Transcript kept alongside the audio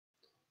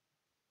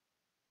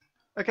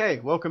Okay,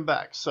 welcome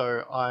back.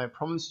 So I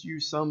promised you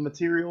some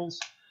materials.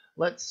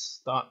 Let's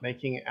start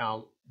making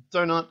our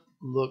donut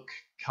look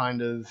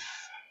kind of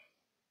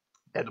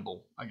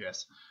edible, I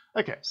guess.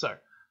 Okay, so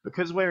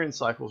because we're in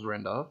cycles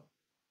render,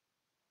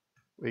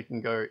 we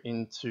can go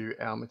into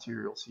our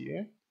materials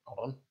here.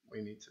 Hold on,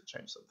 we need to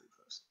change something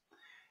first.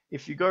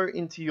 If you go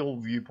into your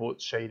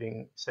viewport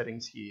shading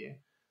settings here,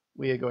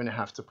 we are going to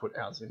have to put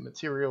ours in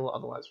material,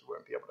 otherwise we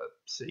won't be able to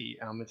see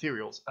our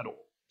materials at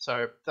all.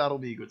 So that'll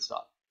be a good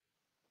start.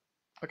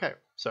 Okay,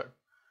 so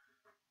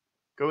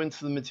go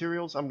into the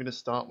materials. I'm going to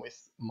start with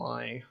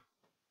my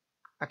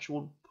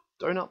actual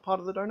donut part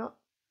of the donut.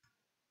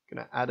 I'm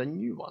going to add a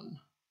new one.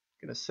 I'm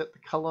going to set the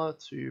color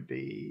to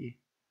be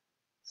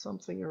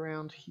something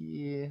around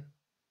here.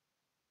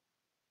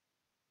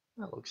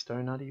 That looks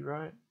donutty,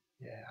 right?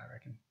 Yeah, I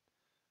reckon.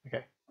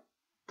 Okay.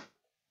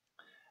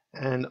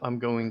 And I'm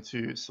going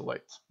to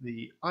select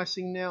the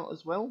icing now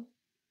as well.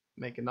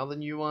 Make another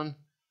new one.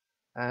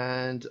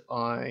 And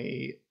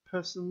I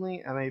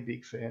personally am a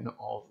big fan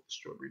of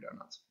strawberry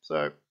donuts.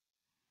 So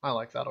I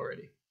like that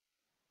already.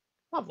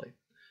 Lovely.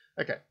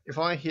 Okay, if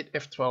I hit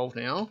F12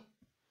 now,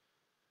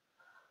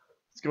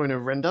 it's going to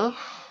render.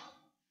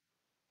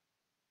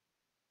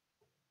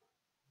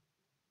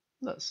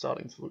 That's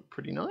starting to look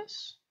pretty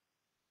nice.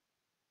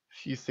 A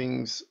few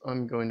things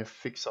I'm going to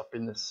fix up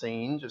in the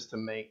scene just to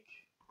make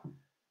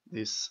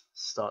this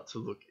start to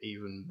look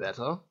even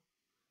better.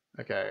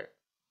 Okay,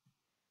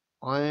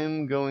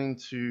 I'm going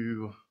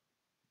to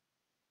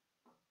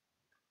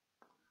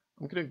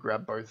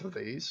grab both of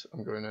these.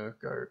 I'm going to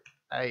go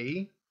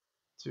A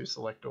to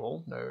select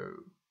all. No,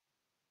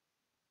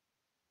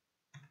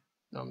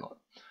 I'm not.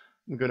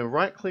 I'm going to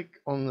right click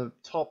on the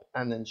top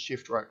and then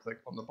shift right click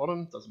on the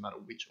bottom. Doesn't matter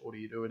which order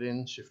you do it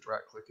in. Shift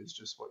right click is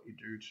just what you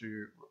do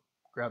to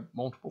grab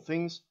multiple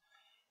things.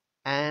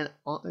 And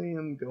I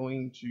am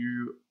going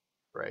to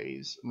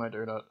raise my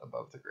donut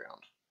above the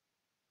ground.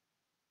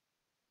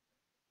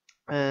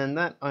 And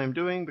that I'm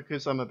doing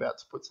because I'm about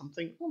to put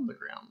something on the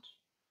ground.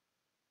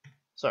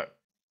 So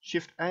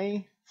Shift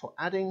A for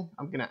adding,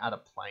 I'm going to add a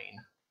plane.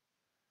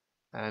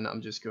 And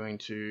I'm just going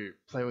to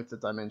play with the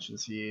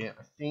dimensions here.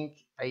 I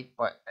think 8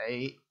 by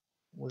 8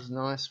 was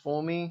nice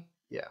for me.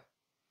 Yeah.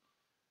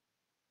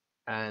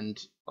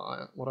 And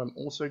what I'm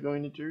also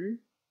going to do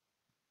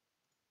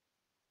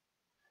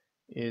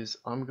is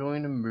I'm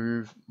going to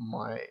move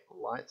my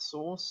light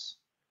source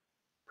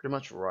pretty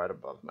much right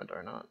above my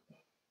donut,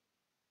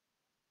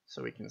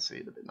 so we can see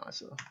it a bit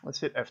nicer. Let's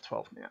hit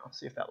F12 now,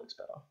 see if that looks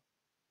better.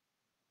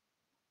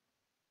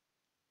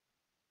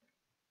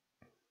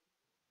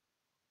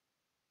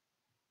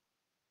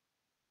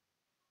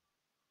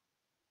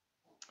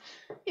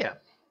 Yeah,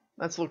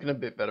 that's looking a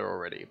bit better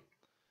already.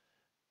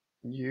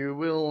 You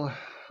will,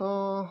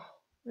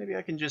 maybe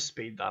I can just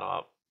speed that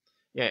up.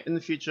 Yeah, in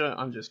the future,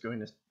 I'm just going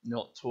to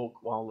not talk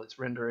while it's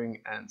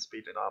rendering and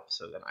speed it up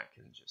so that I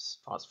can just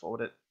fast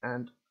forward it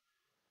and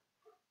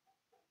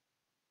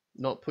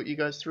not put you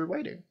guys through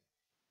waiting.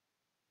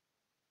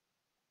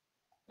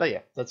 But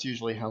yeah, that's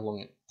usually how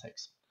long it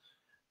takes.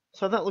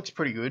 So that looks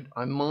pretty good.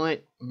 I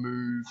might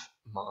move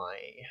my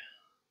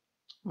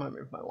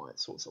light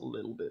source a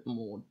little bit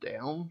more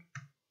down,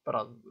 but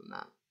other than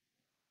that,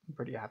 I'm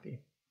pretty happy.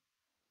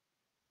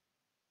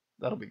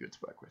 That'll be good to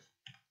work with.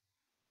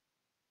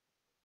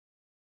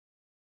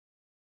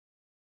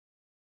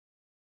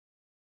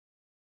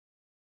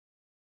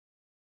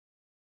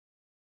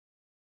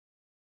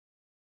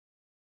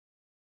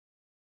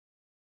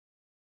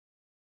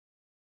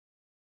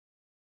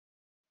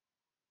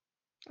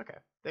 Okay,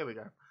 there we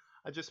go.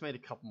 I just made a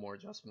couple more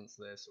adjustments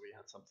there so we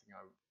had something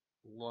I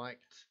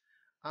liked.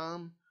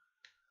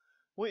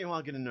 What you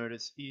are going to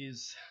notice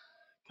is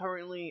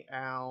currently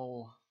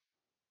our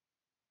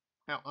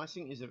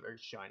icing isn't very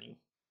shiny.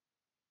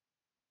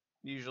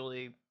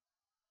 Usually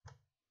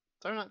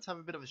donuts have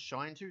a bit of a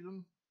shine to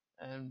them,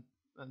 and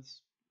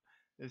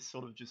this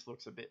sort of just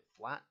looks a bit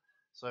flat.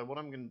 So what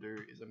I'm going to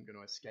do is I'm going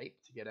to escape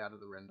to get out of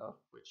the render,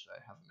 which I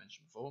haven't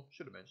mentioned before.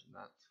 Should have mentioned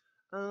that.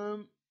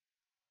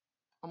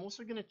 I'm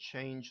also going to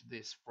change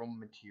this from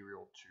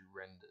material to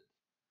rendered.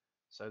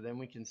 So then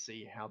we can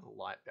see how the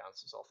light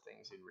bounces off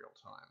things in real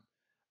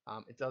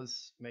time. It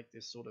does make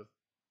this sort of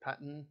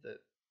pattern, that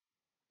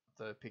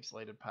the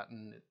pixelated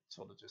pattern, it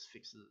sort of just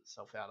fixes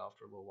itself out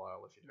after a little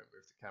while if you don't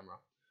move the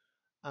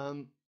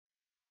camera.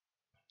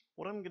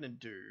 What I'm going to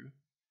do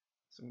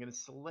is I'm going to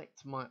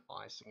select my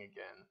icing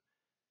again.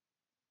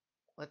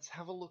 Let's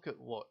have a look at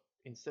what,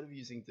 instead of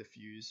using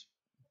diffuse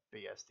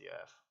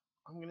BSDF,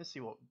 I'm going to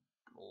see what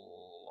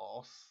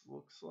gloss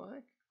looks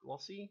like.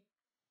 Glossy?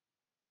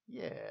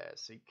 Yeah,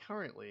 see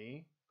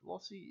currently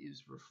glossy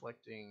is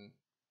reflecting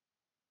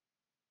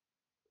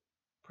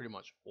pretty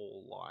much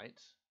all light.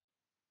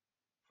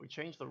 If we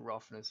change the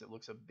roughness, it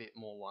looks a bit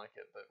more like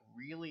it, but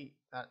really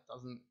that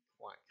doesn't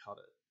quite cut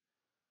it.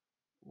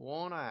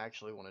 What I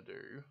actually want to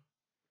do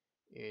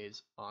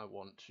is I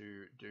want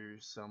to do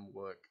some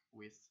work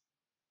with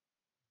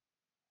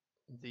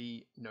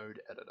the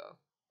node editor.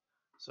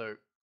 So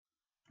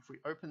if we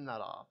open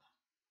that up,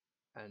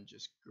 and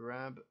just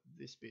grab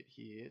this bit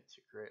here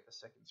to create a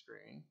second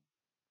screen.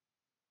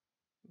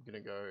 I'm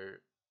going to go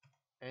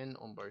N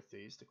on both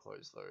these to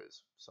close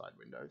those side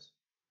windows.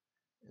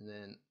 And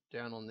then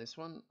down on this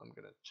one, I'm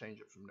going to change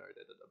it from node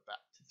editor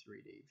back to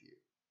 3D view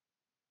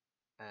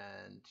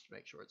and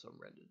make sure it's on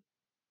rendered.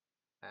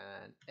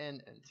 And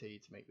N and T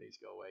to make these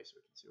go away so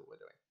we can see what we're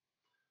doing.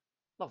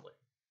 Lovely.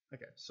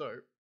 Okay, so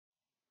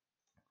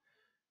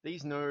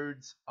these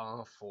nodes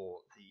are for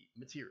the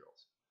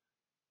materials.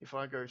 If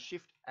I go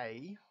Shift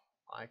A,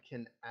 I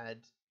can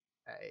add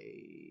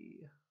a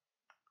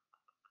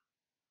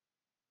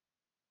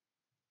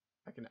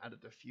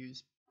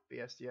diffuse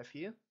BSDF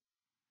here,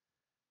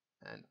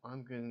 and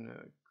I'm going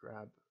to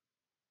grab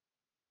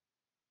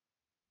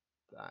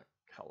that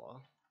color.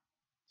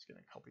 Just going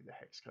to copy the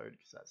hex code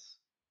because that's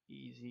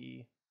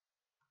easy.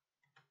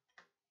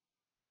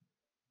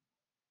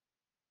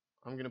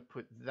 I'm going to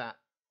put that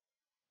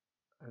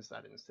as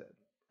that instead.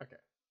 Okay.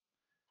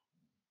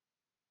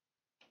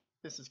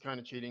 This is kind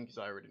of cheating because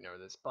I already know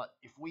this, but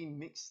if we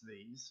mix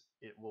these,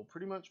 it will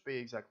pretty much be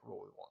exactly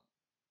what we want.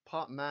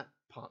 Part matte,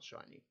 part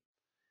shiny.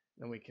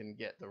 Then we can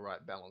get the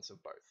right balance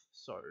of both.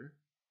 So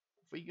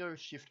if we go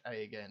Shift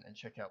A again and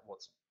check out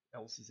what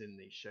else is in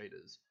these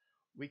shaders,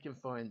 we can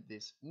find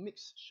this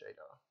mix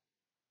shader.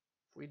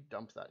 If we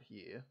dump that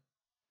here,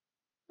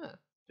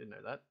 didn't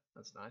know that,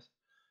 that's nice.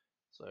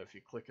 So if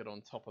you click it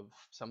on top of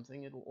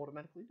something, it'll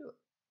automatically do it.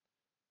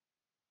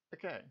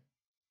 Okay,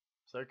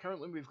 so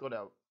currently we've got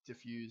our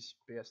diffuse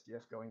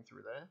BSDF going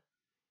through there.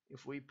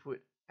 If we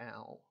put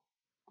our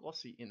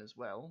glossy in as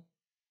well,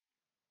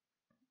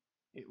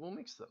 it will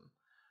mix them.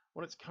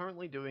 What it's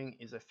currently doing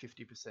is a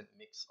 50%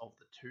 mix of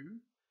the two.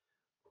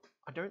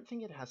 I don't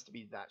think it has to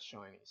be that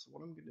shiny, so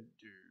what I'm going to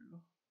do,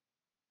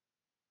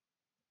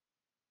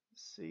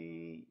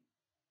 see,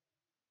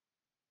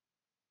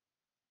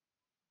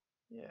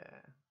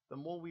 yeah, the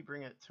more we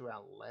bring it to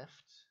our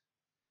left,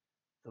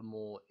 the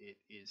more it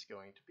is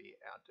going to be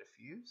our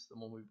diffuse. The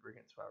more we bring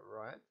it to our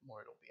right, the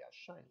more it'll be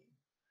our shiny.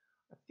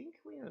 I think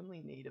we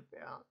only need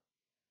about,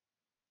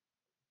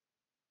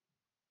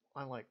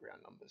 I like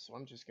round numbers, so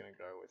I'm just going to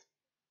go with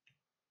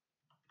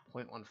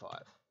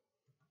 0.15.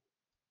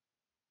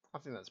 I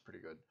think that's pretty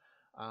good.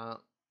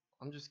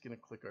 I'm just going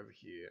to click over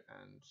here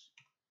and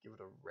give it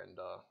a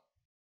render.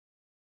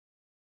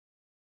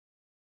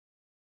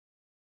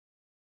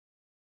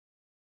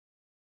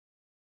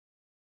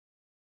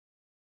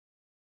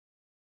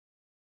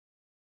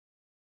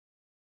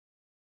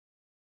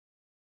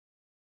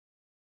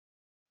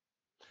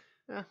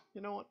 Yeah,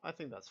 you know what? I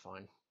think that's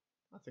fine.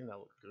 I think that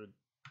looks good.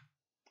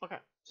 Okay,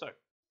 so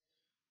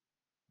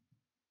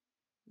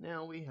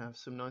now we have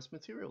some nice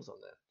materials on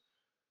there.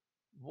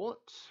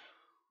 What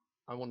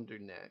I want to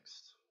do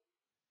next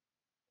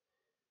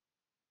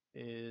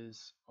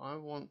is I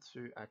want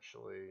to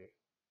actually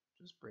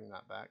just bring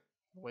that back.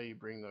 The way you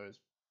bring those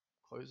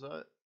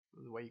the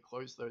way you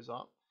close those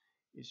up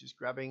is just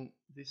grabbing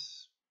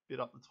this bit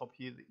up the top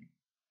here that you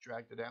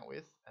dragged it out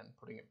with and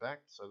putting it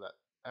back so that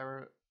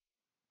arrow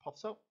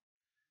pops up,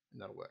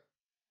 and that'll work.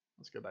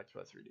 Let's go back to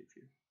our 3D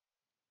view.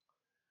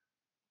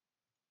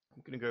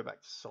 I'm going to go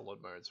back to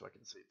solid mode so I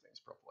can see things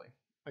properly.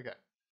 Okay,